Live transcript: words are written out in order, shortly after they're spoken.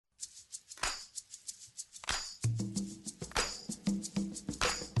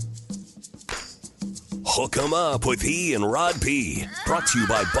Hook 'em up with E and Rod B. Brought to you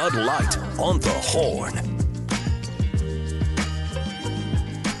by Bud Light on the Horn.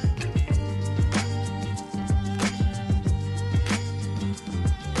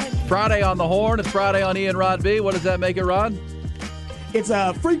 Friday on the Horn. It's Friday on E and Rod B. What does that make it, Rod? It's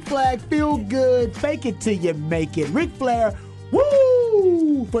a freak flag, feel good, fake it till you make it. Ric Flair,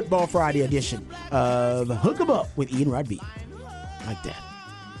 woo! Football Friday edition of Hook 'em Up with E and Rod B. Like that.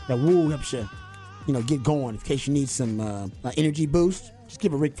 That woo helps you, get going. In case you need some energy boost, just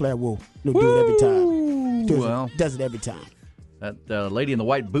give a Ric Flair woo. He'll do it every time. Does it every time. That lady in the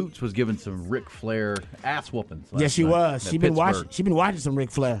white boots was giving some Ric Flair ass whoopings. Yes, she was. She's been watching some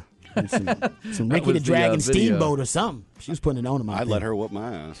Ric Flair. Some Ricky the Dragon Steamboat or something. She was putting it on him. I'd let her whoop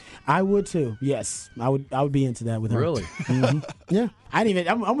my ass. I would too. Yes, I would be into that with her. Really? Mm-hmm. Yeah. I didn't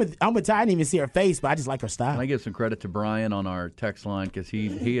even. I'm with Ty. I didn't even see her face, but I just like her style. And I give some credit to Brian on our text line because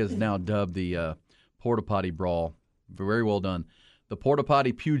he has now dubbed the Porta Potty Brawl. Very well done. The Porta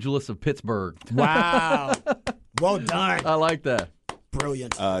Potty Pugilists of Pittsburgh. Wow. Well done. I like that.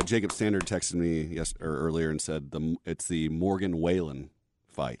 Brilliant. Jacob Standard texted me earlier and said it's the Morgan Whalen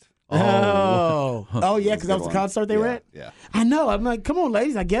fight. Oh, yeah, because that was the concert they were at? Yeah. I know. I'm like, come on,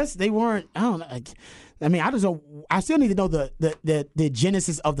 ladies. I guess they weren't. I don't know. I mean, I just know. I still need to know the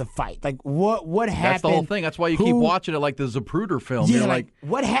genesis of the fight. Like, what happened? That's the whole thing. That's why you keep watching it like the Zapruder film. Yeah, You're like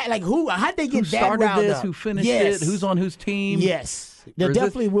what? How'd they get who that started round this? up? Who finished Yes. it? Who's on whose team? Yes. There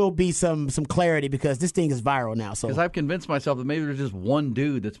definitely will be some clarity because this thing is viral now. So because I've convinced myself that maybe there's just one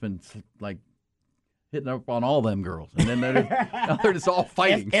dude that's been like hitting up on all them girls, and then they're just all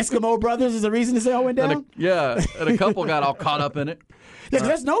fighting. Eskimo Brothers is the reason this all went down? And a couple got all caught up in it. Yeah,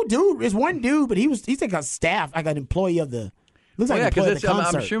 there's no dude. There's one dude, but he's like a staff, like an employee of the. Looks like an employee of the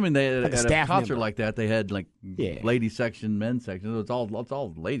concert. I'm assuming they like at a concert like that they had Yeah. ladies section, men's section. It's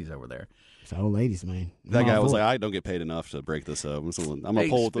all ladies over there. It's all ladies, man. That guy was like, I don't get paid enough to break this up. I'm going to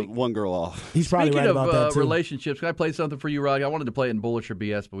pull one girl off. He's probably Speaking right about that, too. Relationships, can I play something for you, Rod? I wanted to play it in Bullish or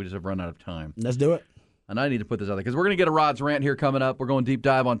BS, but we just have run out of time. Let's do it. And I need to put this out there because we're going to get a Rod's Rant here coming up. We're going deep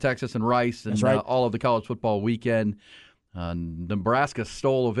dive on Texas and Rice and all of the college football weekend. Nebraska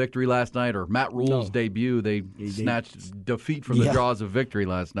stole a victory last night, or Matt Rule's debut. They snatched defeat from the jaws of victory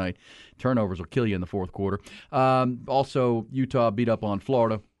last night. Turnovers will kill you in the fourth quarter. Also, Utah beat up on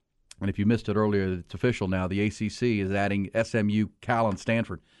Florida. And if you missed it earlier, it's official now. The ACC is adding SMU, Cal, and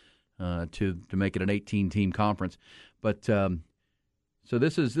Stanford to make it an 18-team conference. But so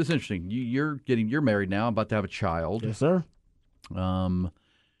this is interesting. You're married now, about to have a child. Yes, sir. Are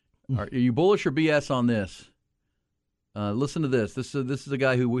you bullish or BS on this? Listen to this. This is a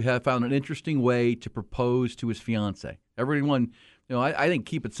guy who we have found an interesting way to propose to his fiance. Everyone, I think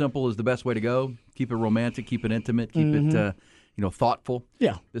keep it simple is the best way to go. Keep it romantic, keep it intimate, keep it thoughtful.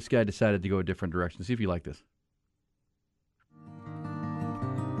 Yeah. This guy decided to go a different direction. See if you like this.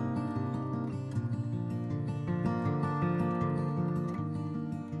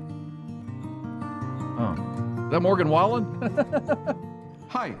 Oh, is that Morgan Wallen?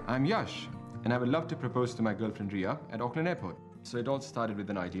 Hi, I'm Yash, and I would love to propose to my girlfriend Ria at Auckland Airport. So it all started with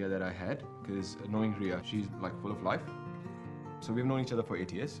an idea that I had, because knowing Ria, she's like full of life. So we've known each other for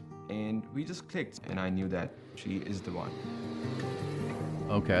 8 years, and we just clicked, and I knew that she is the one.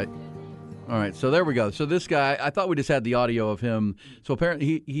 Okay. All right, so there we go. So this guy, I thought we just had the audio of him. So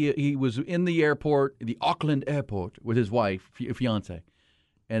apparently he was in the airport, the Auckland Airport, with his wife, fiance,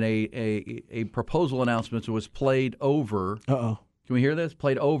 and a proposal announcement was played over. Uh-oh. Can we hear this?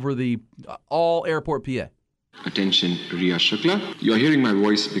 Played over the all airport PA. Attention, Ria Shukla. You're hearing my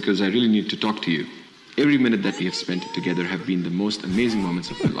voice because I really need to talk to you. Every minute that we have spent together have been the most amazing moments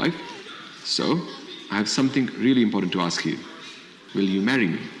of my life. So, I have something really important to ask you. Will you marry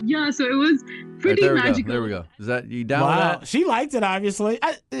me? Yeah, so it was pretty magical. There we go. Is that you down with that? She liked it, obviously.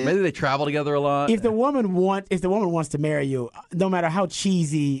 Maybe they travel together a lot. If the woman wants to marry you, no matter how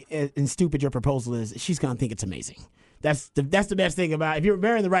cheesy and stupid your proposal is, she's gonna think it's amazing. That's the best thing about it. If you're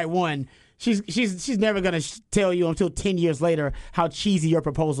marrying the right one, she's never gonna tell you until 10 years later how cheesy your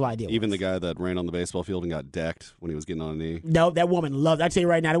proposal idea was. Even the guy that ran on the baseball field and got decked when he was getting on a knee. No, that woman loved it. I tell you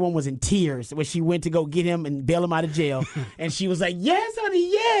right now, that woman was in tears when she went to go get him and bail him out of jail, and she was like, "Yes,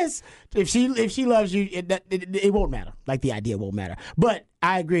 honey, yes." If she loves you, it won't matter. Like the idea won't matter. But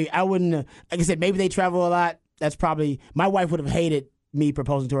I agree. I wouldn't. Like I said, maybe they travel a lot. That's probably my wife would have hated me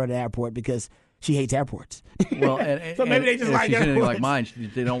proposing to her at the airport because she hates airports. Well, and, so maybe they just like she's anything airports. like mine.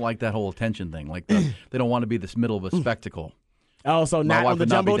 They don't like that whole attention thing. Like they don't want to be this middle of a spectacle. Oh, so My not wife on the would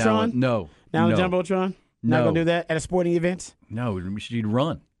not be down jumbotron? with- No, Not on no. the jumbotron? Not No. gonna do that at a sporting event? No, she'd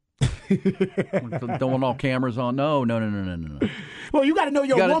run. Don't want all cameras on. No. Well, you got to know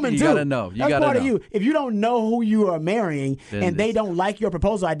your woman, too. You got to know. That's part of you. If you don't know who you are marrying and they don't like your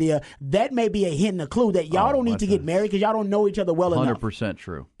proposal idea, that may be a hint and a clue that y'all don't need to get married because y'all don't know each other well 100% enough. 100%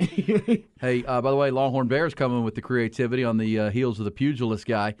 true. Hey, by the way, Longhorn Bears coming with the creativity on the heels of the pugilist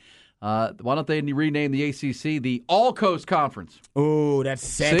guy. Why don't they rename the ACC the All Coast Conference? Ooh, that's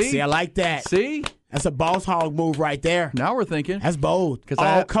sexy. See? I like that. See? That's a boss hog move right there. Now we're thinking. That's bold.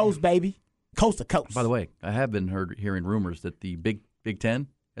 All coast, baby. Coast to coast. By the way, I have been hearing rumors that the Big Ten,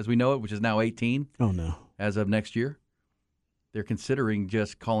 as we know it, which is now 18, as of next year, they're considering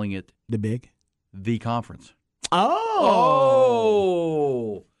just calling it the conference. Oh.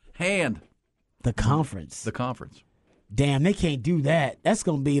 Hand. The conference. The conference. Damn, they can't do that. That's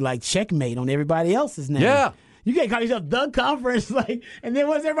going to be like checkmate on everybody else's name. Yeah. You can't call yourself the conference, and then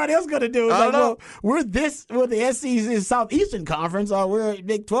what's everybody else going to do? It's I don't know. We're the SEC Southeastern Conference, or we're a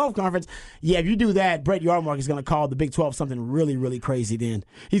Big 12 Conference. Yeah, if you do that, Brett Yormark is going to call the Big 12 something really, really crazy then.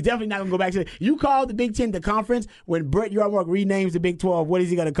 He's definitely not going to go back to it. You call the Big 10 the conference, when Brett Yormark renames the Big 12, what is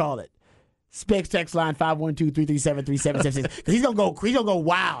he going to call it? Specs text line 512-337-3776. Because he's gonna go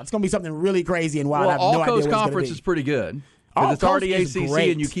wild. It's gonna be something really crazy and wild. Well, I have no All Coast idea what Conference it's is pretty good. All It's already Coast is ACC,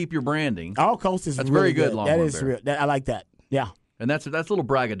 great. and you keep your branding. All Coast is that's really very good. That is real. I like that. Yeah, and that's a little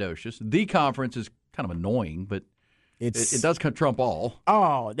braggadocious. The conference is kind of annoying, but it does trump all.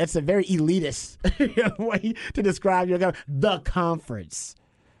 Oh, that's a very elitist way to describe the conference.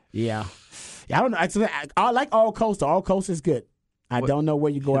 Yeah, I don't know. I like All Coast. All Coast is good. I don't know where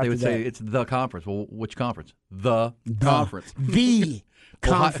you go after that. They would say it's the conference. Well, which conference? The conference. The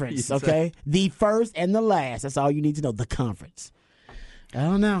conference, okay? The first and the last. That's all you need to know. The conference. I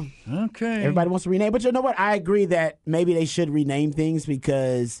don't know. Okay. Everybody wants to rename. But you know what? I agree that maybe they should rename things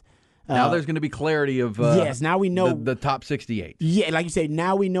because now there's going to be clarity of yes, now we know the top 68. Yeah, like you said,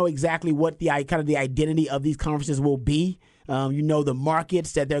 now we know exactly what the identity of these conferences will be. You know the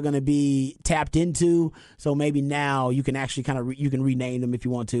markets that they're going to be tapped into, so maybe now you can actually you can rename them if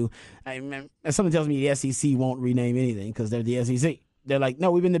you want to. Something tells me the SEC won't rename anything because they're the SEC. They're like,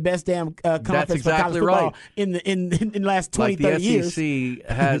 no, we've been the best damn conference exactly for college football right. in the last 20, 30 years. The SEC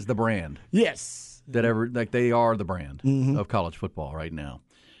has the brand. Yes. They are the brand of college football right now.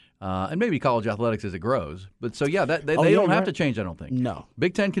 And maybe college athletics as it grows. But so, yeah, they don't have to change, I don't think. No.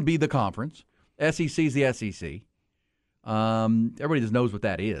 Big Ten can be the conference. SEC's the SEC. Everybody just knows what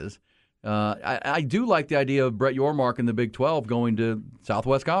that is. I do like the idea of Brett Yormark and the Big 12 going to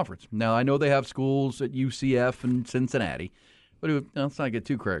Southwest Conference. Now, I know they have schools at UCF and Cincinnati, but let's not get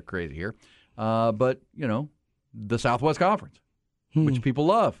too crazy here. But, the Southwest Conference, which people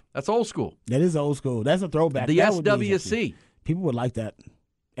love. That's old school. That is old school. That's a throwback. The SWC. People would like that.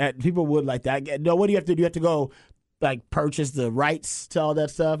 People would like that. No, what do you have to do? You have to go purchase the rights to all that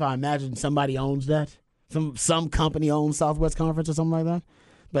stuff. I imagine somebody owns that. Some company owns Southwest Conference or something like that.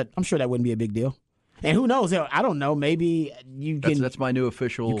 But I'm sure that wouldn't be a big deal. And who knows? I don't know. Maybe you can. That's my new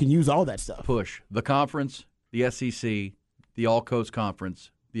official. You can use all that stuff. Push the conference, the SEC, the All Coast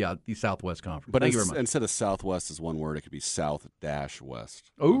Conference, the Southwest Conference. But Thank you very much. Instead of Southwest as one word, it could be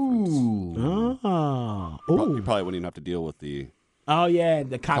South-West. Ooh. Oh. You probably wouldn't even have to deal with the. Oh yeah,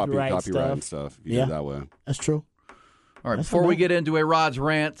 the copyright and stuff. If you did it that way. That's true. All right. Before we get into a Rod's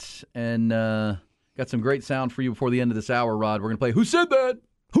rant and. Got some great sound for you before the end of this hour, Rod. We're going to play Who Said That?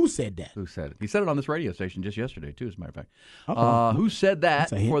 Who said that? Who said it? He said it on this radio station just yesterday, too, as a matter of fact. Who said that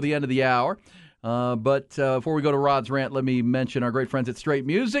before the end of the hour? But before we go to Rod's rant, let me mention our great friends at Straight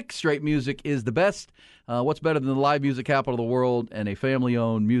Music. Straight Music is the best. What's better than the live music capital of the world and a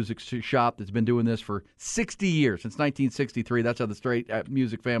family-owned music shop that's been doing this for 60 years, since 1963. That's how the Straight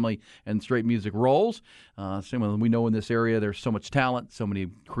Music family and Straight Music rolls. Same we know in this area, there's so much talent, so many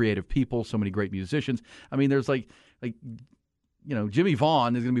creative people, so many great musicians. I mean, there's Jimmy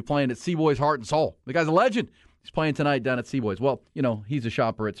Vaughn is going to be playing at Seaboy's Heart and Soul. The guy's a legend. He's playing tonight down at Seaboys. Well, he's a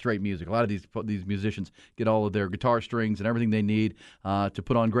shopper at Straight Music. A lot of these musicians get all of their guitar strings and everything they need to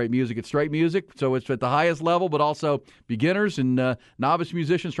put on great music at Straight Music. So it's at the highest level, but also beginners and novice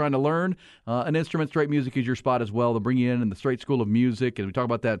musicians trying to learn an instrument. Straight Music is your spot as well. They'll bring you in the Straight School of Music, and we talk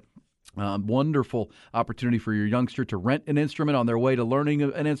about that. Wonderful opportunity for your youngster to rent an instrument on their way to learning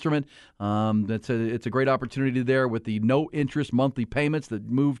an instrument. It's a great opportunity there with the no-interest monthly payments that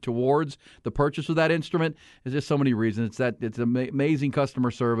move towards the purchase of that instrument. There's just so many reasons. It's amazing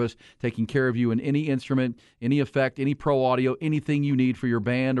customer service, taking care of you in any instrument, any effect, any pro audio, anything you need for your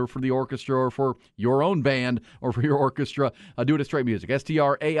band or for the orchestra or for your own band or for your orchestra. Do it at Straight Music.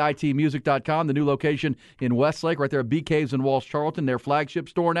 STRAITmusic.com, the new location in Westlake, right there at B Caves in Walsh Charlton, their flagship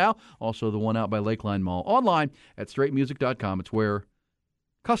store now. Also, the one out by Lakeline Mall. Online at straightmusic.com. It's where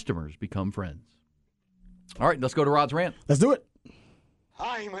customers become friends. All right, let's go to Rod's rant. Let's do it.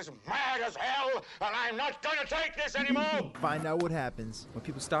 I'm as mad as hell, and I'm not going to take this anymore. Find out what happens when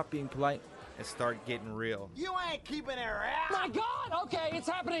people stop being polite and start getting real. You ain't keeping it around. My God! Okay, it's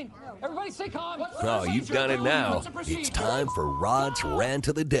happening. Everybody stay calm. Oh, you've done it now. It's time for Rod's rant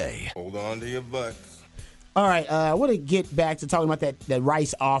of the day. Hold on to your butts. All right, I want to get back to talking about that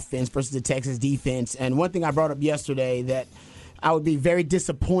Rice offense versus the Texas defense. And one thing I brought up yesterday that I would be very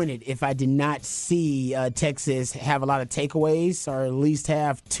disappointed if I did not see Texas have a lot of takeaways, or at least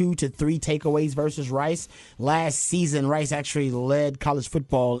have 2 to 3 takeaways versus Rice. Last season, Rice actually led college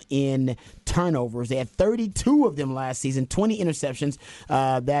football in turnovers. They had 32 of them last season, 20 interceptions.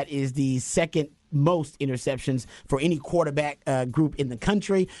 That is the second most interceptions for any quarterback group in the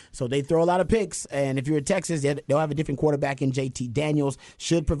country. So they throw a lot of picks. And if you're at Texas, they'll have a different quarterback in JT Daniels.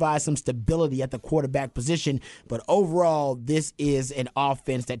 Should provide some stability at the quarterback position. But overall, this is an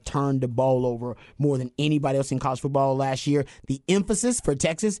offense that turned the ball over more than anybody else in college football last year. The emphasis for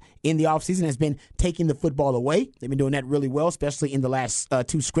Texas in the offseason has been taking the football away. They've been doing that really well, especially in the last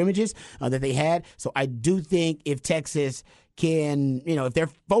 2 scrimmages that they had. So I do think if Texas can, if they're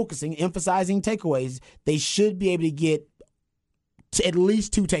emphasizing takeaways, they should be able to get to at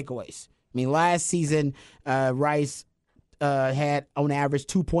least 2 takeaways. I mean, last season, Rice had on average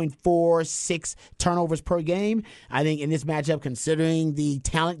 2.46 turnovers per game. I think in this matchup, considering the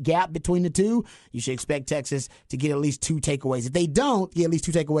talent gap between the two, you should expect Texas to get at least 2 takeaways. If they don't get at least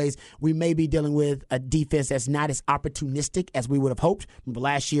 2 takeaways, we may be dealing with a defense that's not as opportunistic as we would have hoped. Remember,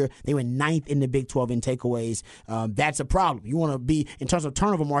 last year, they were 9th in the Big 12 in takeaways. That's a problem. You want to be, in terms of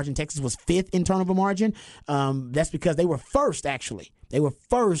turnover margin, Texas was 5th in turnover margin. That's because they were first, actually. They were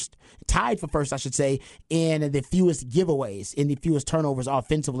tied for first, I should say, in the fewest giveaways, in the fewest turnovers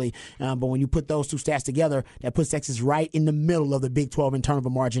offensively. But when you put those 2 stats together, that puts Texas right in the middle of the Big 12 in turnover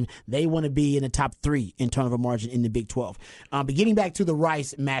margin. They want to be in the top 3 in turnover margin in the Big 12. But getting back to the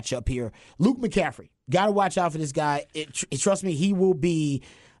Rice matchup here, Luke McCaffrey, got to watch out for this guy. Trust me, he will be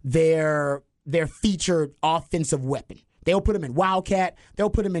their featured offensive weapon. They'll put him in wildcat.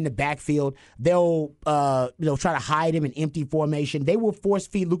 They'll put him in the backfield. They'll try to hide him in empty formation. They will force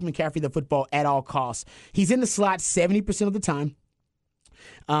feed Luke McCaffrey the football at all costs. He's in the slot 70% of the time.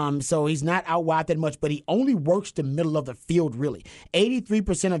 So he's not out wide that much, but he only works the middle of the field, really.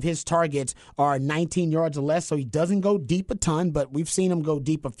 83% of his targets are 19 yards or less, so he doesn't go deep a ton, but we've seen him go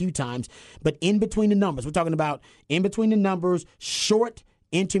deep a few times. But in between the numbers, we're talking about in between the numbers, short,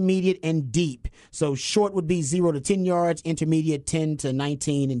 intermediate, and deep. So short would be 0 to 10 yards, intermediate 10 to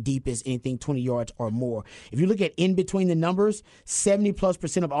 19, and deep is anything 20 yards or more. If you look at in between the numbers,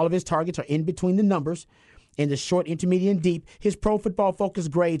 70+% of all of his targets are in between the numbers. In the short, intermediate, and deep, his Pro Football Focus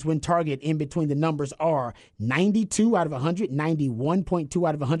grades when target in between the numbers are 92 out of 100, 91.2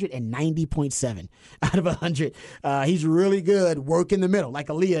 out of 100, and 90.7 out of 100. He's really good working the middle. Like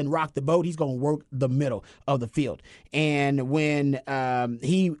Aaliyah and Rock the Boat, he's going to work the middle of the field. And when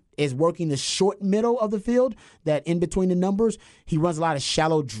he is working the short middle of the field, that in between the numbers, he runs a lot of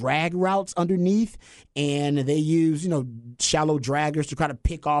shallow drag routes underneath, and they use, shallow draggers to try to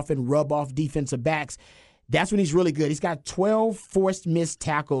pick off and rub off defensive backs. That's when he's really good. He's got 12 forced missed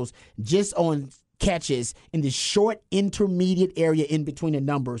tackles just on catches in the short intermediate area in between the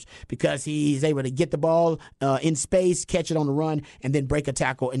numbers, because he's able to get the ball in space, catch it on the run, and then break a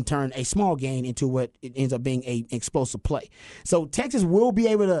tackle and turn a small gain into what it ends up being an explosive play. So Texas will be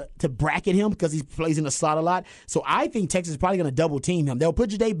able to bracket him because he plays in the slot a lot. So I think Texas is probably going to double team him. They'll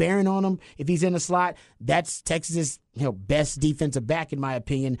put Jahdae Barron on him if he's in the slot. That's Texas's best defensive back, in my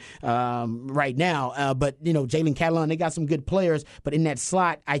opinion, right now. But, Jalen Catalon, they got some good players. But in that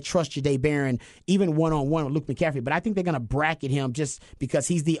slot, I trust Jahdae Barron, even one-on-one with Luke McCaffrey. But I think they're going to bracket him just because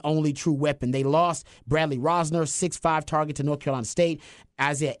he's the only true weapon. They lost Bradley Rosner, 6'5" target to North Carolina State.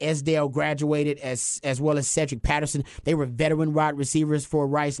 Isaiah Esdale graduated as well as Cedric Patterson. They were veteran wide receivers for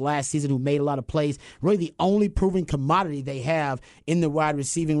Rice last season who made a lot of plays. Really the only proven commodity they have in the wide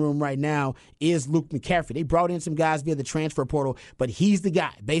receiving room right now is Luke McCaffrey. They brought in some guys via the transfer portal, but he's the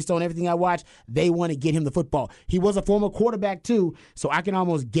guy. Based on everything I watched, they want to get him the football. He was a former quarterback too, so I can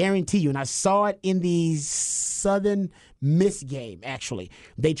almost guarantee you, and I saw it in the Southern Miss game, actually.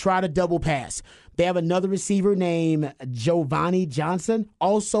 They try to double pass. They have another receiver named Giovanni Johnson,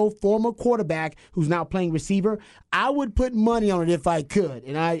 also former quarterback, who's now playing receiver. I would put money on it if I could,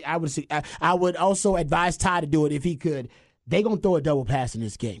 and I would also advise Ty to do it if he could. They're going to throw a double pass in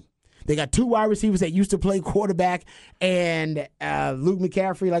this game. They got 2 wide receivers that used to play quarterback, and Luke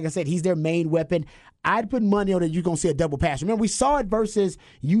McCaffrey, like I said, he's their main weapon. I'd put money on it you're going to see a double pass. Remember, we saw it versus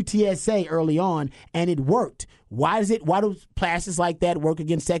UTSA early on, and it worked. Why do passes like that work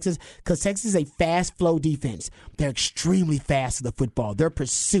against Texas? Because Texas is a fast flow defense. They're extremely fast to the football. Their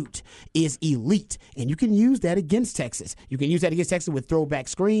pursuit is elite, and you can use that against Texas. You can use that against Texas with throwback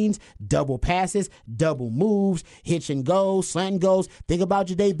screens, double passes, double moves, hitch and goes, slant and goes. Think about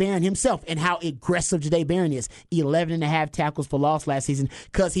Jahdae Barron himself and how aggressive Jahdae Barron is. 11.5 tackles for loss last season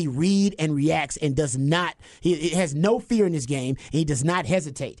because he read and reacts and does not. He has no fear in his game, and he does not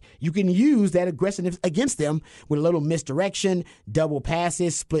hesitate. You can use that aggressiveness against them with a little misdirection, double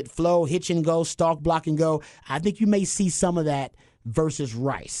passes, split flow, hitch and go, stalk, block and go. I think you may see some of that versus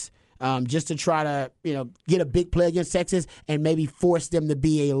Rice. Just to try to, get a big play against Texas and maybe force them to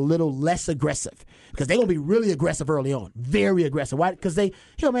be a little less aggressive. Because they're going to be really aggressive early on. Very aggressive. Why? Because they've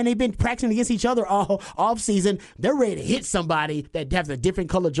been practicing against each other all offseason. They're ready to hit somebody that has a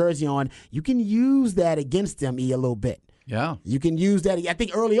different color jersey on. You can use that against them, a little bit. Yeah. You can use that. I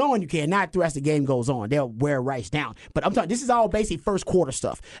think early on you can, not as the game goes on. They'll wear Rice down. But I'm talking, this is all basically first quarter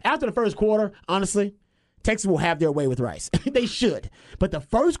stuff. After the first quarter, honestly, Texas will have their way with Rice. They should. But the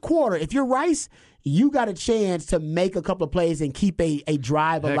first quarter, if you're Rice, you got a chance to make a couple of plays and keep a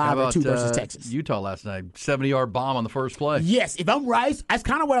drive alive or two versus Texas. Utah last night, 70-yard bomb on the first play. Yes, if I'm Rice, that's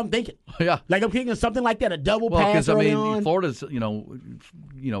kind of what I'm thinking. Yeah, like I'm thinking of something like that, a double pass early on. Florida's had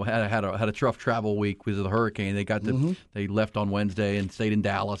a tough travel week because of the hurricane. They got they left on Wednesday and stayed in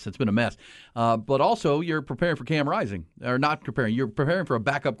Dallas. It's been a mess. But also, you're preparing for Cam Rising, or not preparing. You're preparing for a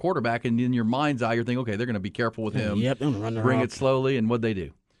backup quarterback, and in your mind's eye, you're thinking, okay, they're going to be careful with him. Yep, bring it slowly, and what'd they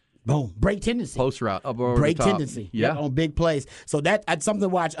do? Boom. Break tendency. Post route. Up over break the top. tendency. Yeah. On big plays. So that's something to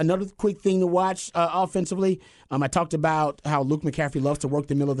watch. Another quick thing to watch offensively. I talked about how Luke McCaffrey loves to work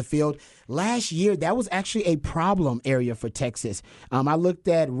the middle of the field. Last year, that was actually a problem area for Texas. I looked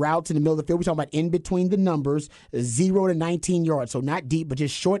at routes in the middle of the field. We're talking about in between the numbers, 0 to 19 yards. So not deep, but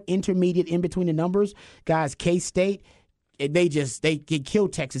just short, intermediate in between the numbers. Guys, K-State, they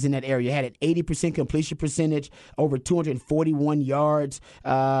killed Texas in that area. Had an 80% completion percentage, over 241 yards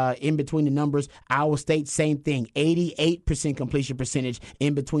in between the numbers. Iowa State, same thing, 88% completion percentage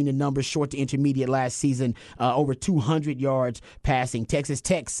in between the numbers, short to intermediate last season, over 200 yards passing. Texas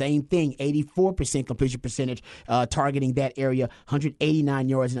Tech, same thing, 84% completion percentage, targeting that area, 189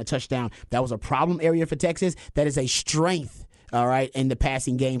 yards and a touchdown. That was a problem area for Texas. That is a strength, all right, in the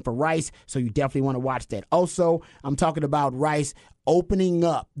passing game for Rice, so you definitely want to watch that. Also, I'm talking about Rice opening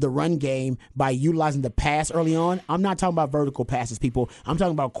up the run game by utilizing the pass early on. I'm not talking about vertical passes, people. I'm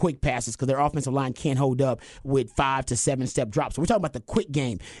talking about quick passes because their offensive line can't hold up with 5 to 7 step drops. So we're talking about the quick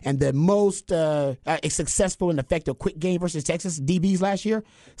game. And the most successful and effective quick game versus Texas DBs last year,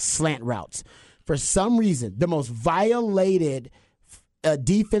 slant routes. For some reason, the most violated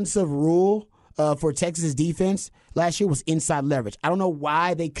defensive rule for Texas defense last year was inside leverage. I don't know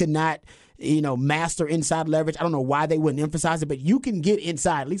why they could not, master inside leverage. I don't know why they wouldn't emphasize it, but you can get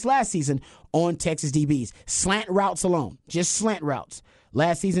inside, at least last season, on Texas DBs. Slant routes alone, just slant routes.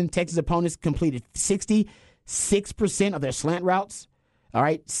 Last season, Texas opponents completed 66% of their slant routes, all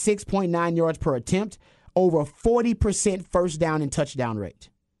right, 6.9 yards per attempt, over 40% first down and touchdown rate.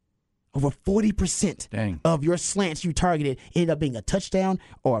 Over 40% of your slants you targeted ended up being a touchdown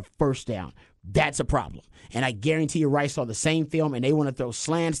or a first down. That's a problem. And I guarantee you Rice saw the same film, and they want to throw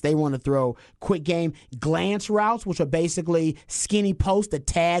slants. They want to throw quick game glance routes, which are basically skinny post, the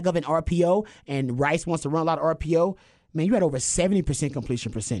tag of an RPO, and Rice wants to run a lot of RPO. Man, you had over 70%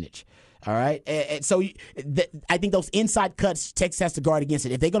 completion percentage. All right? And so I think those inside cuts, Texas has to guard against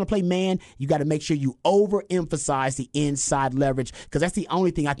it. If they're going to play man, you got to make sure you overemphasize the inside leverage because that's the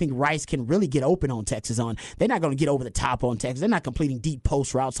only thing I think Rice can really get open on Texas on. They're not going to get over the top on Texas. They're not completing deep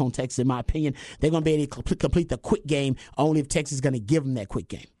post routes on Texas, in my opinion. They're going to be able to complete the quick game only if Texas is going to give them that quick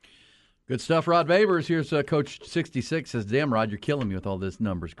game. Good stuff. Rod Babers. Here's Coach 66 says, damn, Rod, you're killing me with all this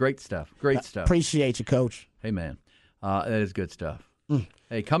numbers. Great stuff. Great stuff. Appreciate you, Coach. Hey, man. That is good stuff.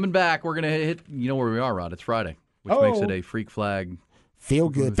 Hey, coming back, we're going to hit, where we are, Rod. It's Friday, which makes it a freak flag. Feel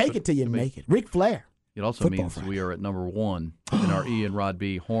good. Fake it till you make it. Ric Flair. It also means we are at number 1 in our E and Rod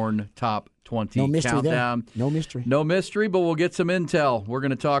B Horn Top 20 no mystery countdown. There. No mystery. No mystery, but we'll get some intel. We're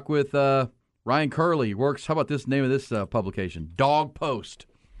going to talk with Ryan Curley. Works, how about this name of this publication? Dog Post.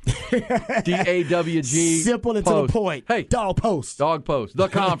 DAWG. Simple and Post. to the point. Hey, Dog Post. Dog Post. The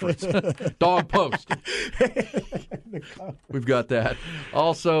conference. Dog Post. We've got that.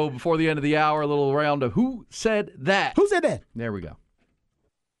 Also, before the end of the hour, a little round of Who Said That? Who said that? There we go.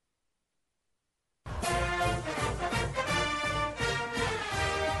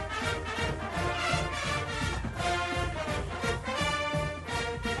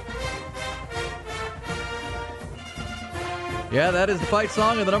 Yeah, that is the fight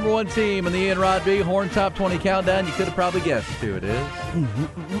song of the number one team in the Ian Rod B. Horn Top 20 Countdown. You could have probably guessed who it is.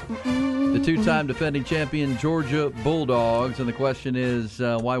 The two-time defending champion Georgia Bulldogs. And the question is,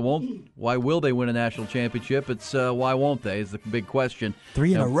 why will they win a national championship? It's why won't they is the big question.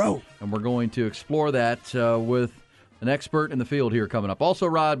 3 in a row. And we're going to explore that with an expert in the field here coming up. Also,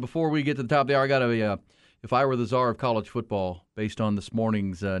 Rod, before we get to the top of the hour, I got a if I were the czar of college football, based on this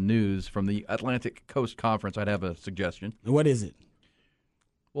morning's news from the Atlantic Coast Conference, I'd have a suggestion. What is it?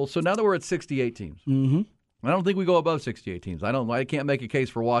 Well, so now that we're at 68 teams, I don't think we go above 68 teams. I can't make a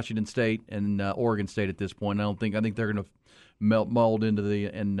case for Washington State and Oregon State at this point. I think they're going to mold into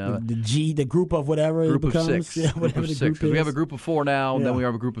the group of whatever group it becomes. Of 6. Yeah, group of 6. Because we have a group of 4 now, and then we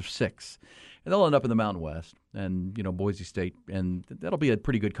have a group of 6. And they'll end up in the Mountain West, and Boise State, and that'll be a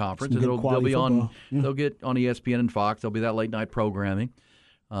pretty good conference. And they'll be on. They'll get on ESPN and Fox. There'll be that late night programming.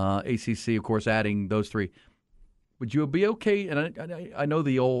 ACC, of course, adding those 3. Would you be okay? And I know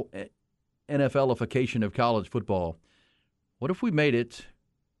the old NFLification of college football. What if we made it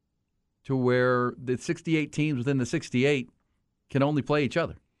to where the 68 teams within the 68 can only play each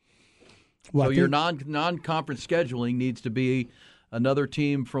other? Well, so your non-conference scheduling needs to be another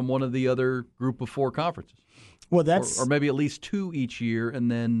team from one of the other group of 4 conferences. Well, that's or maybe at least 2 each year,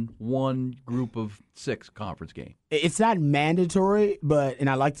 and then one group of 6 conference game. It's not mandatory, and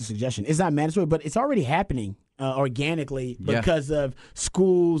I like the suggestion. It's not mandatory, but it's already happening organically because of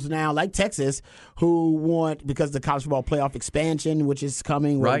schools now like Texas who want, because of the college football playoff expansion, which is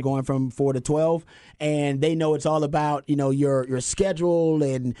coming, we're going from 4 to 12, and they know it's all about your schedule,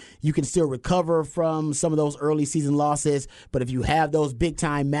 and you can still recover from some of those early season losses. But if you have those big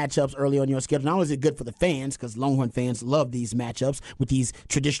time matchups early on your schedule, not only is it good for the fans, because Longhorn fans love these matchups with these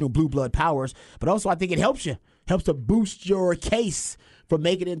traditional blue blood powers, but also I think it helps to boost your case for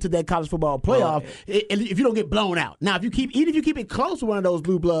making it into that college football playoff if you don't get blown out. Now, if you keep it close to one of those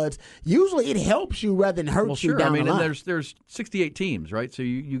blue bloods, usually it helps you rather than hurt you down the line. And there's 68 teams, right? So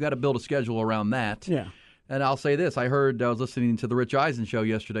you got to build a schedule around that. Yeah. And I'll say this. I was listening to the Rich Eisen show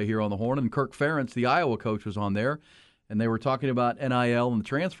yesterday here on the Horn, and Kirk Ferentz, the Iowa coach, was on there, and they were talking about NIL and the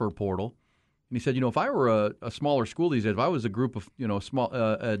transfer portal. And he said, if I were a smaller school these days, if I was a group of,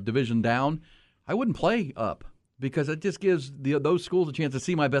 a division down, I wouldn't play up, because it just gives those schools a chance to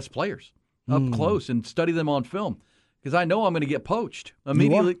see my best players up close and study them on film, because I know I'm going to get poached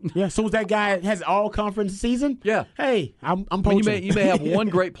immediately. Yeah, so as that guy has all conference season, hey, I'm poaching. You may have one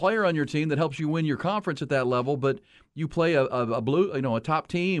great player on your team that helps you win your conference at that level, but you play a top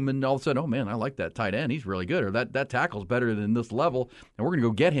team, and all of a sudden, oh man, I like that tight end, he's really good, or that tackle's better than this level, and we're going to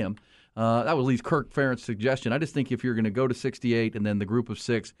go get him. That was at least Kirk Ferentz's suggestion. I just think if you're going to go to 68 and then the group of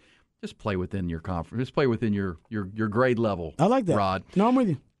 6, just play within your conference. Just play within your grade level. I like that, Rod. No, I'm with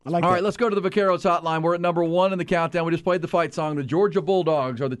you. All right, let's go to the Vaqueros hotline. We're at number 1 in the countdown. We just played the fight song. The Georgia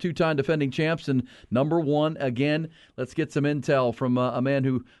Bulldogs are the 2-time defending champs and number 1 again. Let's get some intel from a man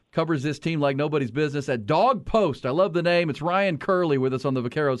who covers this team like nobody's business at Dog Post. I love the name. It's Ryan Curley with us on the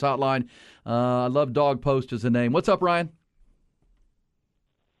Vaqueros hotline. I love Dog Post as a name. What's up, Ryan?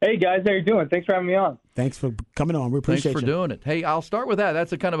 Hey, guys. How you doing? Thanks for having me on. Thanks for coming on. We appreciate Thanks for doing it. Hey, I'll start with that.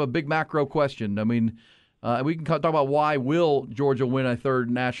 That's a kind of a big macro question. I mean, we can talk about why will Georgia win a 3rd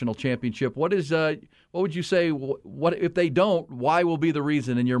national championship. What would you say, what if they don't, why will be the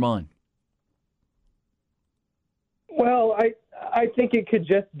reason in your mind? Well, I think it could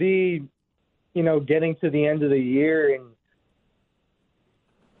just be, getting to the end of the year and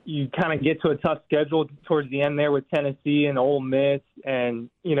you kind of get to a tough schedule towards the end there with Tennessee and Ole Miss. And,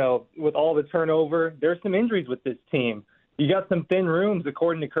 with all the turnover, there's some injuries with this team. You got some thin rooms,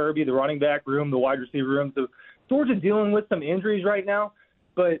 according to Kirby, the running back room, the wide receiver room. So Georgia dealing with some injuries right now.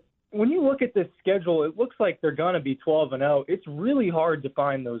 But when you look at this schedule, it looks like they're going to be 12-0. It's really hard to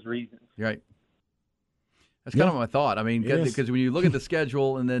find those reasons. Right. That's kind of my thought. I mean, because when you look at the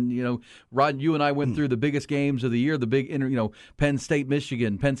schedule, and then, Rod, you and I went through the biggest games of the year, the big, Penn State,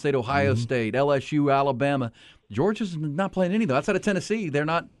 Michigan, Penn State, Ohio State, LSU, Alabama. Georgia's not playing any of them. Outside of Tennessee, they're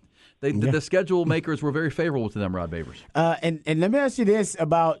not. The schedule makers were very favorable to them, Rod Babers. And let me ask you this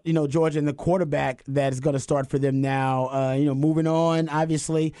about Georgia and the quarterback that is going to start for them now. Moving on,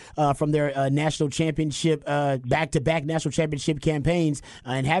 obviously, from their national championship, back-to-back national championship campaigns,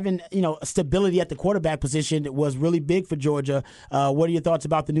 and having stability at the quarterback position was really big for Georgia. What are your thoughts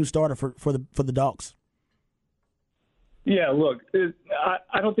about the new starter for the Dogs? Yeah, look,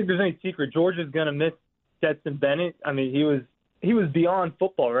 I don't think there's any secret. Georgia's going to miss Stetson Bennett. I mean, he was beyond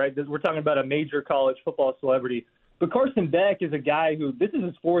football, right? We're talking about a major college football celebrity. But Carson Beck is a guy who, this is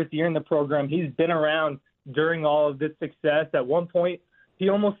his 4th year in the program. He's been around during all of this success. At one point, he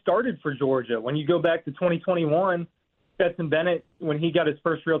almost started for Georgia. When you go back to 2021, Stetson Bennett, when he got his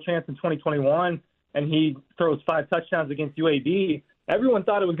first real chance in 2021 and he throws 5 touchdowns against UAB, everyone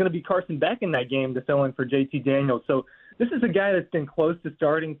thought it was going to be Carson Beck in that game to fill in for JT Daniels. So this is a guy that's been close to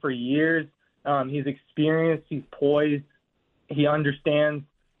starting for years. He's experienced. He's poised. He understands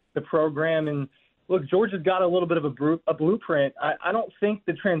the program. And, look, Georgia's got a little bit of a blueprint. I don't think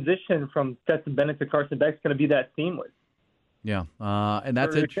the transition from Stetson Bennett to Carson Beck is going to be that seamless. Yeah, and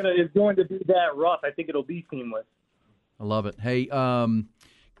that's it. It's going to be that rough. I think it'll be seamless. I love it. Hey,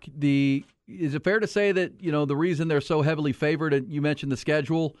 is it fair to say that, the reason they're so heavily favored, and you mentioned the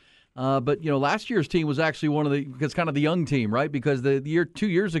schedule, but, last year's team was actually because kind of the young team, right? Because 2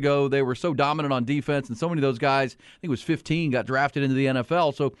 years ago, they were so dominant on defense, and so many of those guys, I think it was 15, got drafted into the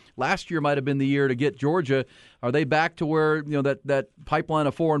NFL. So last year might have been the year to get Georgia. Are they back to where, that pipeline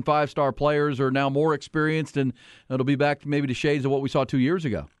of 4- and 5-star players are now more experienced, and it'll be back maybe to shades of what we saw 2 years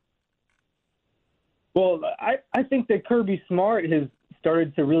ago? Well, I think that Kirby Smart has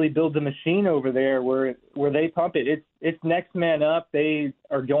started to really build the machine over there where they pump it. It's next man up. They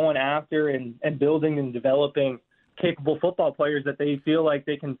are going after and building and developing capable football players that they feel like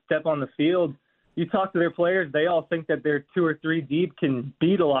they can step on the field. You talk to their players, they all think that their 2 or 3 deep can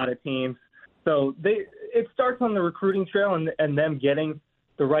beat a lot of teams. So it starts on the recruiting trail and them getting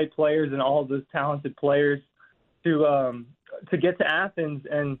the right players and all of those talented players to get to Athens.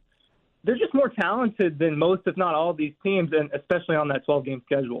 And they're just more talented than most, if not all, of these teams, and especially on that 12-game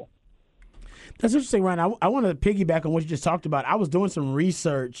schedule. That's interesting, Ryan. I want to piggyback on what you just talked about. I was doing some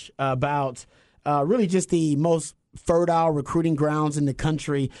research about really just the most fertile recruiting grounds in the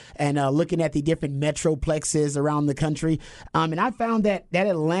country and looking at the different metroplexes around the country. And I found that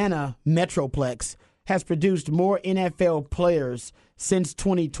Atlanta metroplex has produced more NFL players since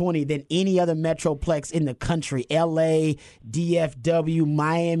 2020 than any other metroplex in the country. LA, DFW,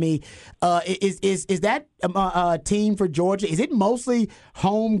 Miami. Is that a team for Georgia? Is it mostly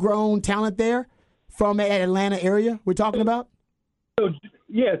homegrown talent there from that Atlanta area we're talking about?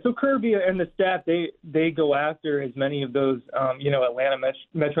 So Kirby and the staff, they go after as many of those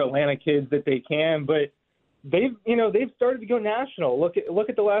Metro Atlanta kids that they can, but they've started to go national. Look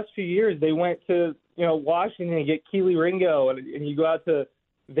at the last few years. They went to Washington and get Keely Ringo, and you go out to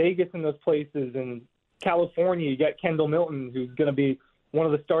Vegas and those places. In California, you got Kendall Milton, who's going to be one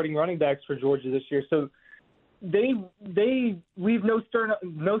of the starting running backs for Georgia this year. So they leave no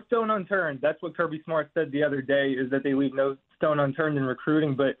stone unturned. That's what Kirby Smart said the other day, is that they leave no stone unturned in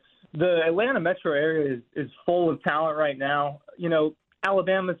recruiting. But the Atlanta metro area is full of talent right now.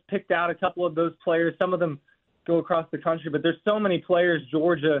 Alabama's picked out a couple of those players. Some of them go across the country, but there's so many players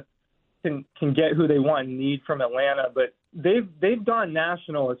Georgia can get who they want and need from Atlanta. But they've gone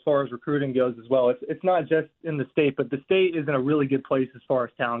national as far as recruiting goes as well. It's not just in the state, but the state is in a really good place as far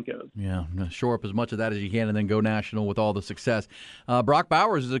as talent goes. Yeah, shore up as much of that as you can and then go national with all the success. Brock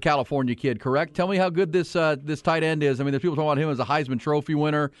Bowers is a California kid, correct? Tell me how good this tight end is. I mean, there's people talking about him as a Heisman Trophy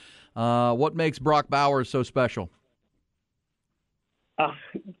winner. What makes Brock Bowers so special?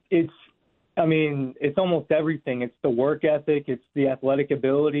 It's almost everything. It's the work ethic. It's the athletic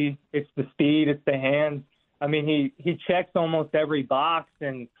ability. It's the speed. It's the hands. He checks almost every box.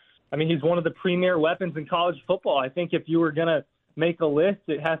 And, he's one of the premier weapons in college football. I think if you were going to make a list,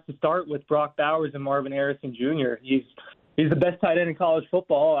 it has to start with Brock Bowers and Marvin Harrison Jr. He's the best tight end in college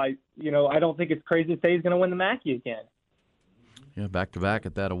football. I don't think it's crazy to say he's going to win the Mackey again. Yeah, back-to-back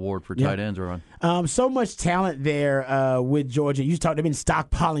at that award for tight ends, Ron. So much talent there with Georgia. They've been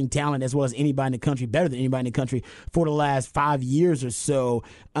stockpiling talent as well as anybody in the country, better than anybody in the country for the last 5 years or so.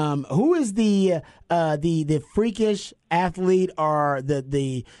 Who is the freakish athlete or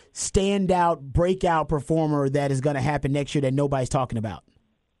the standout breakout performer that is going to happen next year that nobody's talking about?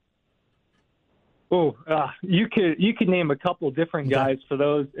 You could name a couple different guys for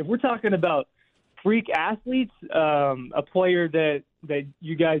those. If we're talking about freak athletes, a player that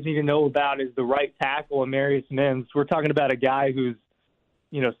you guys need to know about is the right tackle, Amarius Mims. We're talking about a guy who's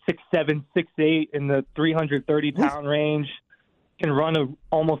 6'7", 6'8", in the 330-pound range, can run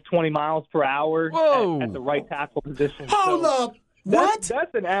almost 20 miles per hour at the right tackle position. Hold up. What?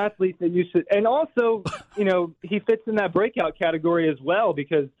 That's an athlete that you should – and also, he fits in that breakout category as well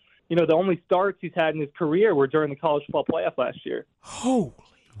because, the only starts he's had in his career were during the college football playoff last year. Holy.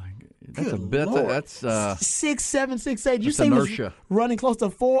 That's a bit. That's 6'7", 6'8". You say he was running close to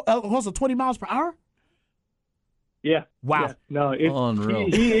 20 miles per hour? Yeah. Wow. Yeah. No, unreal.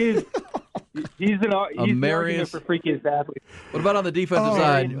 He is. He's an argument for freakiest athlete. What about on the defensive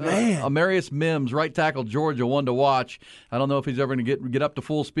side? Amarius Mims, right tackle Georgia, one to watch. I don't know if he's ever going to get up to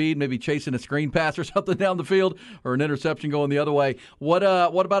full speed, maybe chasing a screen pass or something down the field, or an interception going the other way. What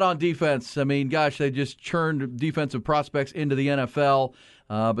about on defense? I mean, gosh, they just churned defensive prospects into the NFL.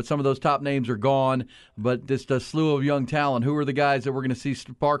 But some of those top names are gone. But just a slew of young talent. Who are the guys that we're going to see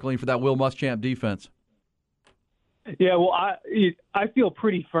sparkling for that Will Muschamp defense? Yeah, well, I feel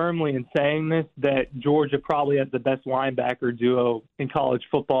pretty firmly in saying this that Georgia probably has the best linebacker duo in college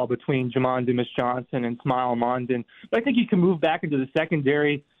football between Jamon Dumas-Johnson and Smael Mondon. But I think you can move back into the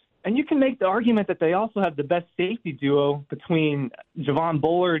secondary, and you can make the argument that they also have the best safety duo between Javon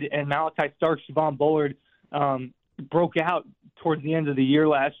Bullard and Malachi Starks. Javon Bullard broke out towards the end of the year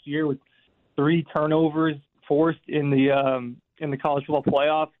last year with 3 turnovers forced in the college football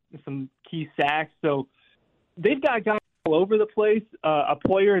playoff, some key sacks. So they've got guys all over the place. A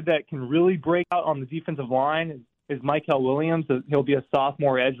player that can really break out on the defensive line is Michael Williams. He'll be a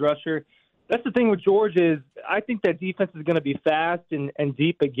sophomore edge rusher. That's the thing with Georgia is I think that defense is going to be fast and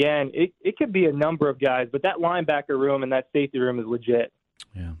deep again. It could be a number of guys, but that linebacker room and that safety room is legit.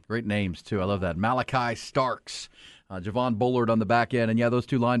 Yeah, great names, too. I love that. Malachi Starks. Javon Bullard on the back end, and those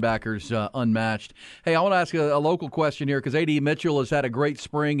 2 linebackers unmatched. Hey, I want to ask a local question here because A.D. Mitchell has had a great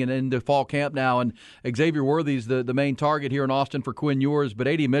spring and into fall camp now, and Xavier Worthy's the main target here in Austin for Quinn Ewers, but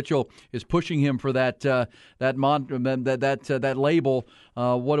A.D. Mitchell is pushing him for that label.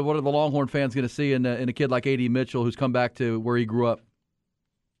 What are the Longhorn fans going to see in a kid like A.D. Mitchell who's come back to where he grew up?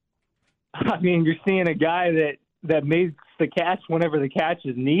 I mean, you're seeing a guy that makes the catch whenever the catch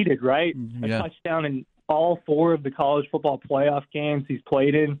is needed, right? Yeah. A touchdown in all 4 of the college football playoff games he's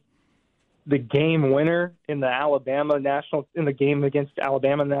played in. The game winner in the game against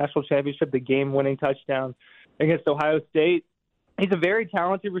Alabama National Championship, the game-winning touchdown against Ohio State. He's a very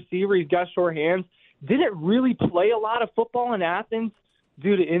talented receiver. He's got short hands. Didn't really play a lot of football in Athens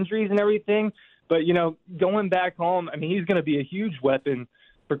due to injuries and everything. But, going back home, I mean, he's going to be a huge weapon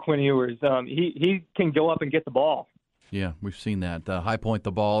for Quinn Ewers. He can go up and get the ball. Yeah, we've seen that. High point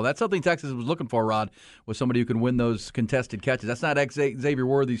the ball. That's something Texas was looking for, Rod, was somebody who can win those contested catches. That's not Xavier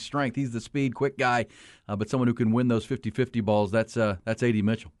Worthy's strength. He's the speed, quick guy, but someone who can win those 50-50 balls, that's A.D.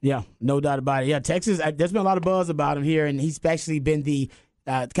 Mitchell. Yeah, no doubt about it. Yeah, Texas, there's been a lot of buzz about him here, and he's actually been the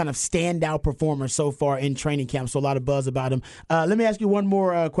kind of standout performer so far in training camp, so a lot of buzz about him. Let me ask you one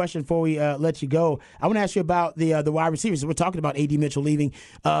more question before we let you go. I want to ask you about the wide receivers. We're talking about A.D. Mitchell leaving.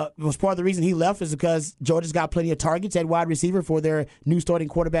 Was part of the reason he left is because Georgia's got plenty of targets at wide receiver for their new starting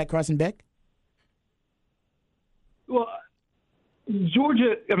quarterback, Carson Beck? Well,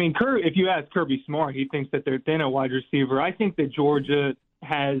 Georgia, I mean, if you ask Kirby Smart, he thinks that they're thin at wide receiver. I think that Georgia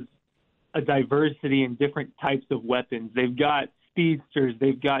has a diversity in different types of weapons. They've got speedsters,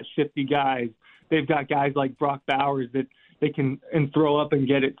 they've got shifty guys, they've got guys like Brock Bowers that they can throw up and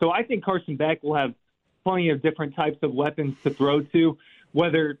get it. So I think Carson Beck will have plenty of different types of weapons to throw to,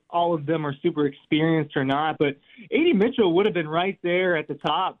 whether all of them are super experienced or not. But A.D. Mitchell would have been right there at the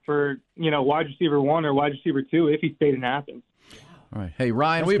top for, wide receiver 1 or wide receiver 2 if he stayed in Athens. All right. Hey,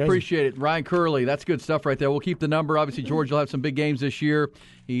 Ryan, we appreciate it. Ryan Curley, that's good stuff right there. We'll keep the number. Obviously, Georgia will have some big games this year.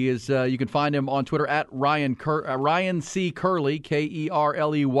 He is. You can find him on Twitter at Ryan C. Curley,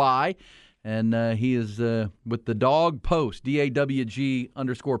 Kerley. And he is with the Dog Post,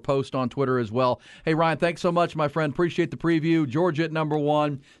 DAWG_post on Twitter as well. Hey, Ryan, thanks so much, my friend. Appreciate the preview. Georgia at number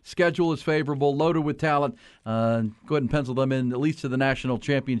 1. Schedule is favorable, loaded with talent. Go ahead and pencil them in at least to the national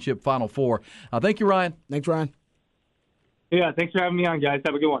championship Final Four. Thank you, Ryan. Thanks, Ryan. Yeah, thanks for having me on, guys.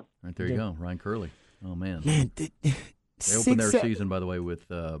 Have a good one. All right, there you go. Ryan Curley. Oh, man. They opened their season, by the way, with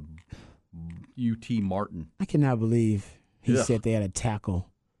UT Martin. I cannot believe he said they had a tackle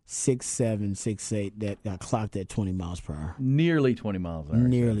 6'7", 6'8", that got clocked at 20 miles per hour. Nearly 20 miles an hour.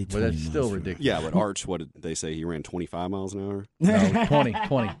 Nearly 20 But that's miles still per ridiculous. Yeah, but Arch, what did they say? He ran 25 miles an hour? No, 20.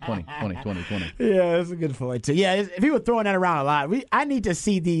 Yeah, that's a good point, too. Yeah, if he were throwing that around a lot, I need to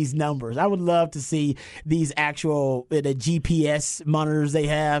see these numbers. I would love to see these actual the GPS monitors they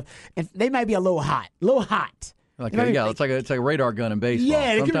have. And they might be a little hot. Like it's like a radar gun in baseball.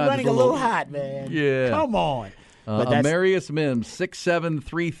 Yeah, they could be running a little hot, man. Yeah. Come on. Amarius Mims, 6'7",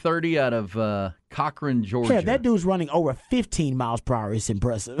 330 out of Cochran, Georgia. Yeah, that dude's running over 15 miles per hour. It's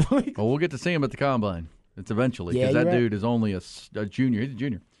impressive. Well, we'll get to see him at the Combine. It's eventually, because that dude is only a junior. He's a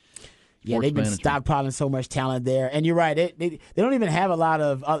junior. Yeah, they've been stockpiling so much talent there. And you're right. They don't even have a lot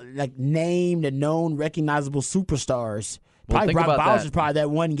of named and known, recognizable superstars. Probably Brock Bowers is probably that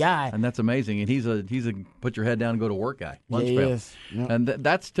one guy. And that's amazing. And he's a put your head down and go to work guy. Lunch yeah, pail. Yep. And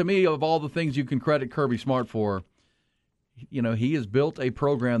that's, to me, of all the things you can credit Kirby Smart for, he has built a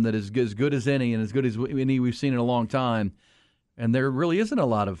program that is as good as any and as good as any we've seen in a long time. And there really isn't a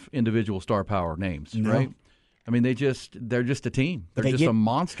lot of individual star power names, right? I mean, they're just a team. They're just a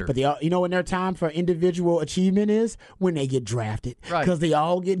monster. But when their time for individual achievement is when they get drafted, right? Because they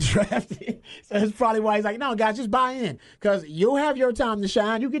all get drafted. So that's probably why he's like, no, guys, just buy in, because you'll have your time to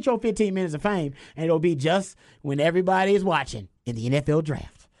shine. You get your 15 minutes of fame, and it'll be just when everybody is watching in the NFL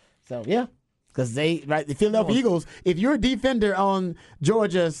draft. So yeah. Because the Philadelphia Eagles, if you're a defender on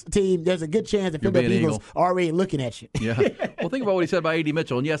Georgia's team, there's a good chance the Philadelphia Eagles are already looking at you. Yeah. Well, think about what he said about A.D.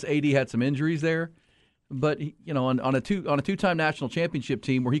 Mitchell. And yes, A.D. had some injuries there. But, on a two-time national championship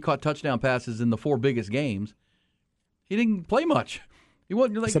team where he caught touchdown passes in the 4 biggest games, he didn't play much. He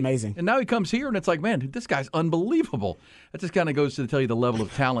wasn't it's amazing. And now he comes here, and it's like, man, dude, this guy's unbelievable. That just kind of goes to tell you the level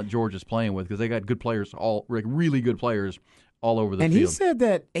of talent Georgia's playing with, because they got good players, really good players, all over the field. And he said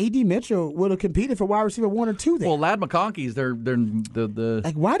that A.D. Mitchell would have competed for wide receiver 1 or 2 there. Well, Ladd McConkey's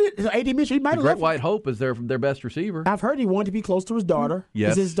why did A.D. Mitchell? He might have left. White Hope is their best receiver. I've heard he wanted to be close to his daughter.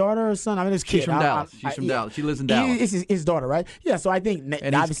 Yes. Is his daughter or son? I mean, his kid. She's from Dallas. She's from Dallas. She lives in Dallas. It's his daughter, right? Yeah. So I think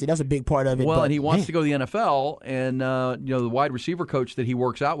obviously that's a big part of it. Well, and he wants to go to the NFL, and the wide receiver coach that he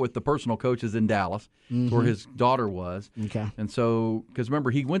works out with, the personal coach, is in Dallas, where his daughter was. Okay. And so, because remember,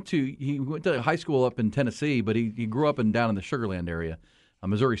 he went to high school up in Tennessee, but he grew up down in the Sugar Land area.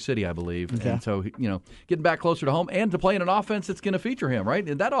 Missouri City, I believe. Okay. And so, getting back closer to home and to play in an offense that's going to feature him, right?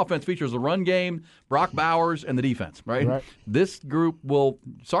 And that offense features the run game, Brock Bowers, and the defense, right? This group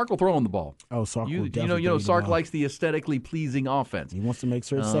Sark will throw on the ball. Oh, Sark will definitely Sark likes the aesthetically pleasing offense. He wants to make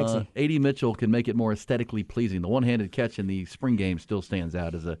sure it's sexy. A.D. Mitchell can make it more aesthetically pleasing. The one-handed catch in the spring game still stands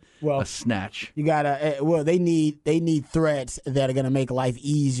out as a snatch. You gotta. They need threats that are going to make life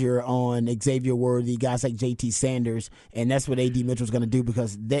easier on Xavier Worthy, guys like J.T. Sanders, and that's what A.D. Mitchell's going to do.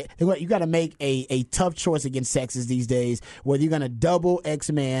 Because you got to make a tough choice against Texas these days, whether you're going to double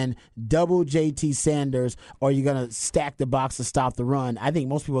X-Man, double J.T. Sanders, or you're going to stack the box to stop the run. I think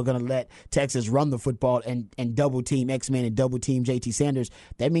most people are going to let Texas run the football and double team X-Man and double team J.T. Sanders.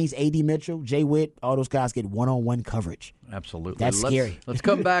 That means A.D. Mitchell, Jay Witt, all those guys get one-on-one coverage. Absolutely. That's scary. Let's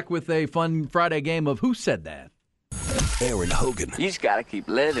come back with a fun Friday game of Who Said That? Aaron Hogan. You just gotta keep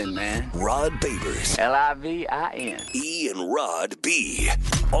living, man. Rod Babers. L-I-V-I-N. E and Rod B.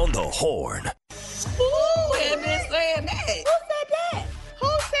 On the Horn. Ooh, and been saying that. Who said that? Who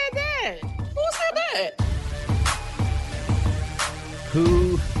said that? Who said that?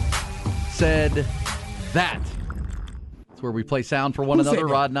 Who said that? It's where we play sound for one another,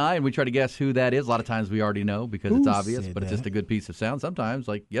 Rod and I, and we try to guess who that is. A lot of times we already know because it's obvious, but it's just a good piece of sound. Sometimes,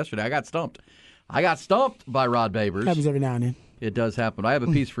 like yesterday, I got stumped by Rod Babers. Happens every now and then. It does happen. I have a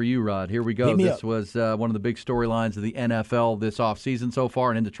piece for you, Rod. Here we go. This was one of the big storylines of the NFL this offseason so far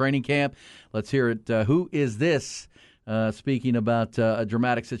and into training camp. Let's hear it. Who is this? Speaking about a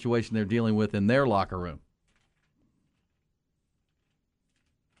dramatic situation they're dealing with in their locker room.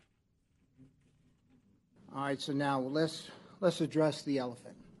 All right, so now let's address the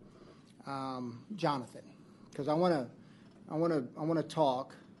elephant, Jonathan, because I want to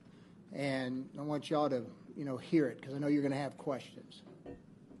talk. And I want y'all to, hear it, because I know you're going to have questions.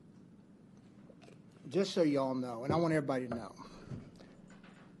 Just so y'all know, and I want everybody to know,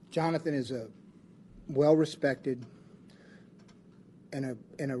 Jonathan is a well-respected and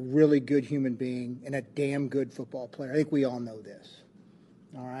a really good human being and a damn good football player. I think we all know this.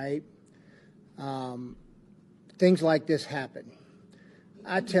 All right? Things like this happen.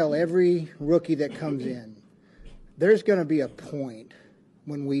 I tell every rookie that comes in, there's going to be a point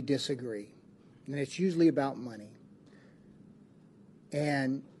when we disagree, and it's usually about money,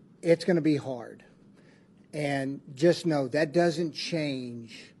 and it's going to be hard, and just know that doesn't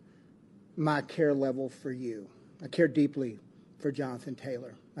change my care level for you. I care deeply for Jonathan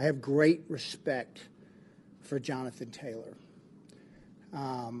Taylor. I have great respect for Jonathan Taylor.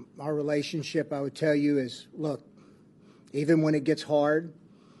 Our relationship, I would tell you, is, look, even when it gets hard,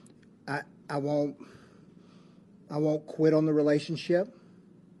 I won't quit on the relationship.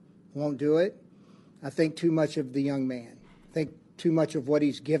 Won't do it. I think too much of the young man. I think too much of what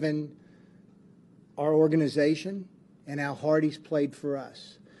he's given our organization and how hard he's played for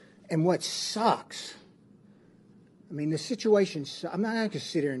us. And what sucks, I mean, the situation, I'm not going to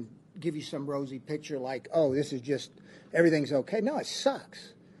sit here and give you some rosy picture like, oh, this is just, everything's okay. No, it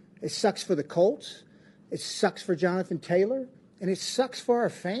sucks. It sucks for the Colts. It sucks for Jonathan Taylor. And it sucks for our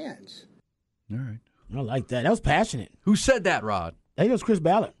fans. All right. I like that. That was passionate. Who said that, Rod? I think it was Chris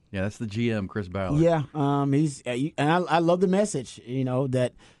Ballard. Yeah, that's the GM, Chris Ballard. Yeah, and I love the message.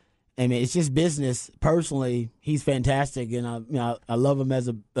 That I mean, it's just business. Personally, he's fantastic, and I love him as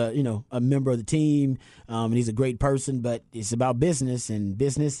a member of the team, and he's a great person. But it's about business, and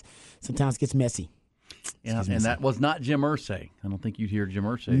business sometimes gets messy. Yeah, and that was not Jim Irsay. I don't think you'd hear Jim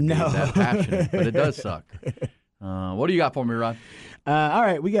Irsay being that passionate, but it does suck. What do you got for me, Rod? All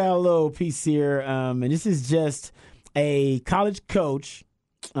right, we got a little piece here, and this is just a college coach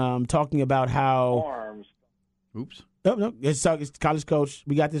talking about how. Oops. No, it's college coach.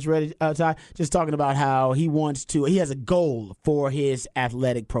 We got this ready, Ty. Just talking about how he has a goal for his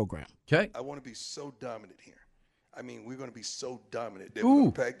athletic program. Okay. I want to be so dominant here. I mean, we're going to be so dominant that we're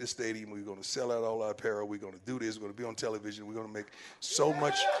going to pack the stadium. We're going to sell out all our apparel. We're going to do this. We're going to be on television. We're going to make so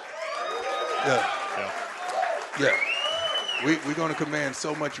much. Yeah. We're going to command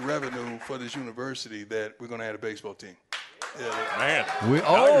so much revenue for this university that we're going to add a baseball team. Yeah, man.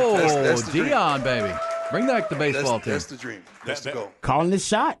 That's the Dion, baby. Bring back the baseball team. That's the dream. That's the goal. Calling this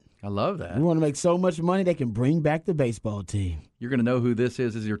shot. I love that. We want to make so much money they can bring back the baseball team. You're going to know who this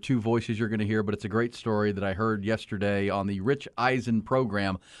is. These are your two voices you're going to hear, but it's a great story that I heard yesterday on the Rich Eisen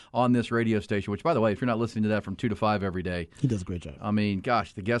program on this radio station, which, by the way, if you're not listening to that from 2 to 5 every day. He does a great job. I mean,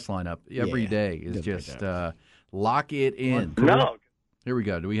 gosh, the guest lineup every day is just lock it in. No. Here we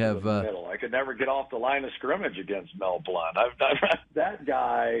go. Do we have I could never get off the line of scrimmage against Mel Blount. That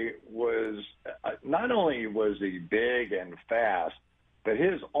guy was not only was he big and fast, but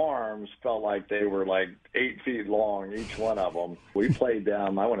his arms felt like they were like 8 feet long, each one of them. We played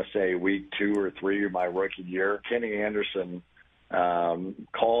them, I want to say, week 2 or 3 of my rookie year. Kenny Anderson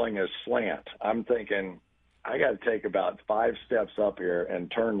calling a slant. I'm thinking, I got to take about 5 steps up here and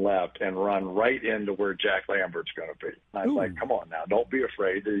turn left and run right into where Jack Lambert's going to be. I was like, come on now, don't be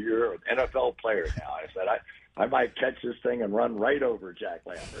afraid. You're an NFL player now. I said, I might catch this thing and run right over Jack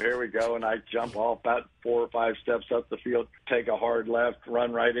Lambert. Here we go, and I jump off about 4 or 5 steps up the field, take a hard left,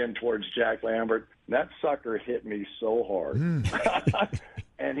 run right in towards Jack Lambert. And that sucker hit me so hard.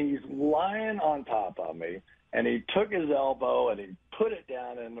 And he's lying on top of me, and he took his elbow and he put it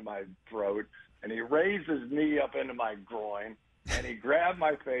down into my throat, and he raised his knee up into my groin, and he grabbed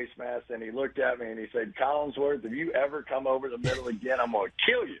my face mask, and he looked at me, and he said, Collinsworth, if you ever come over the middle again, I'm going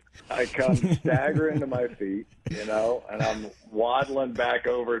to kill you. I come staggering to my feet, and I'm waddling back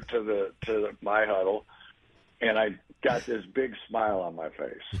over to my huddle, and I got this big smile on my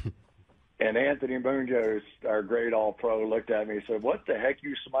face. And Anthony Munoz, our great all-pro, looked at me and said, what the heck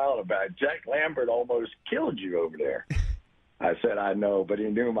you smiling about? Jack Lambert almost killed you over there. I said, I know, but he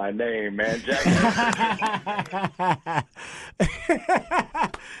knew my name, man. Jack.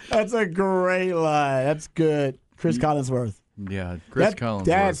 That's a great line. That's good. Chris Collinsworth. Yeah, Chris Collinsworth.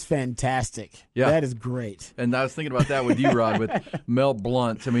 That's fantastic. Yeah. That is great. And I was thinking about that with you, Rod, with Mel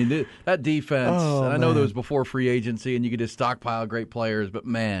Blount. I mean, that defense, I know that was before free agency, and you could just stockpile great players, but,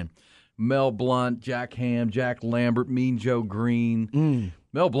 man, Mel Blount, Jack Ham, Jack Lambert, Mean Joe Green.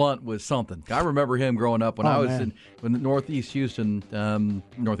 Mel Blount was something. I remember him growing up when I was in Northeast Houston,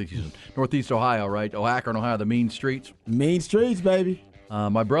 Northeast Ohio, right? Akron, Ohio, the Mean Streets. Mean Streets, baby.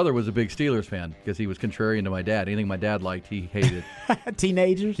 My brother was a big Steelers fan because he was contrarian to my dad. Anything my dad liked, he hated.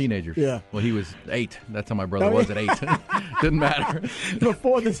 Teenagers? Yeah. Well, he was 8. That's how my brother was at 8. Didn't matter.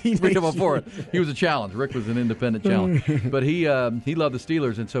 Before the teenagers. Before it. He was a challenge. Rick was an independent challenge. But he loved the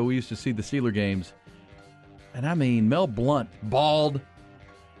Steelers, and so we used to see the Steeler games. And, I mean, Mel Blount, bald.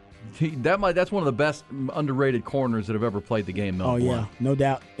 That's one of the best underrated corners that have ever played the game. Mel Blount. No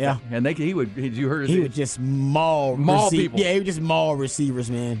doubt. Yeah, and he would just maul people. Yeah, he would just maul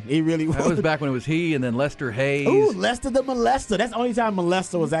receivers, man. He really was. That was back when it was he and then Lester Hayes. Ooh, Lester the Molester. That's the only time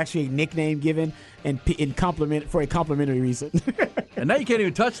Molester was actually a nickname given and in compliment for a complimentary reason. And now you can't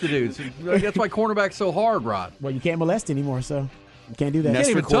even touch the dudes. That's why cornerback's so hard, Rod. Well, you can't molest anymore, so you can't do that.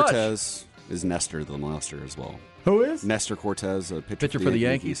 Nestor Cortez is Nestor the Molester as well. Who is? Nestor Cortez, a pitcher for the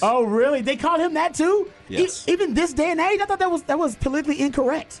Yankees. Oh, really? They called him that too? Yes. Even this day and age, I thought that was politically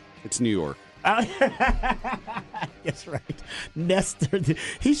incorrect. It's New York. That's right. Nestor.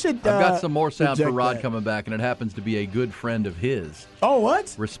 He should. I've got some more sound for Rod coming back, and it happens to be a good friend of his. Oh,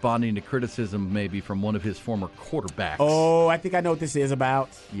 what? Responding to criticism maybe from one of his former quarterbacks. Oh, I think I know what this is about.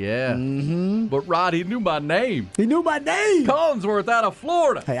 Yeah. Mm-hmm. But Rod, he knew my name. He knew my name. Collinsworth out of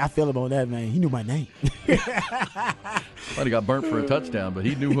Florida. Hey, I feel him on that, man. He knew my name. Might have got burnt for a touchdown, but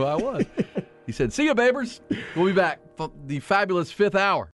he knew who I was. He said, see ya, babers. We'll be back for the fabulous 5th hour.